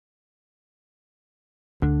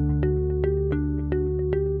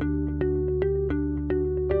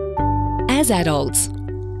As adults,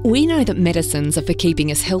 we know that medicines are for keeping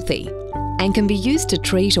us healthy and can be used to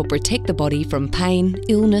treat or protect the body from pain,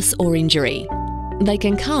 illness or injury. They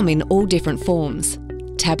can come in all different forms: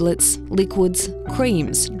 tablets, liquids,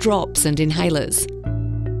 creams, drops and inhalers.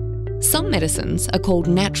 Some medicines are called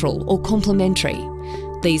natural or complementary.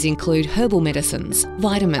 These include herbal medicines,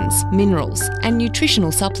 vitamins, minerals and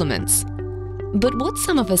nutritional supplements. But what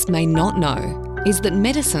some of us may not know is that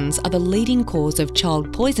medicines are the leading cause of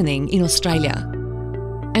child poisoning in Australia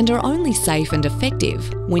and are only safe and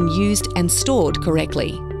effective when used and stored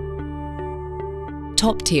correctly.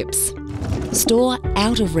 Top tips: store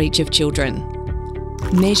out of reach of children.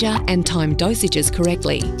 Measure and time dosages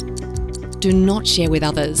correctly. Do not share with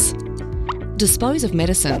others. Dispose of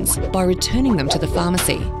medicines by returning them to the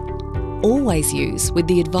pharmacy. Always use with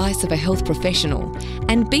the advice of a health professional,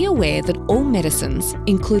 and be aware that all medicines,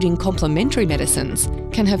 including complementary medicines,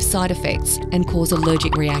 can have side effects and cause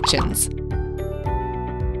allergic reactions.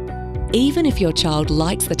 Even if your child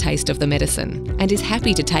likes the taste of the medicine and is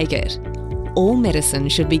happy to take it, all medicine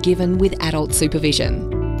should be given with adult supervision.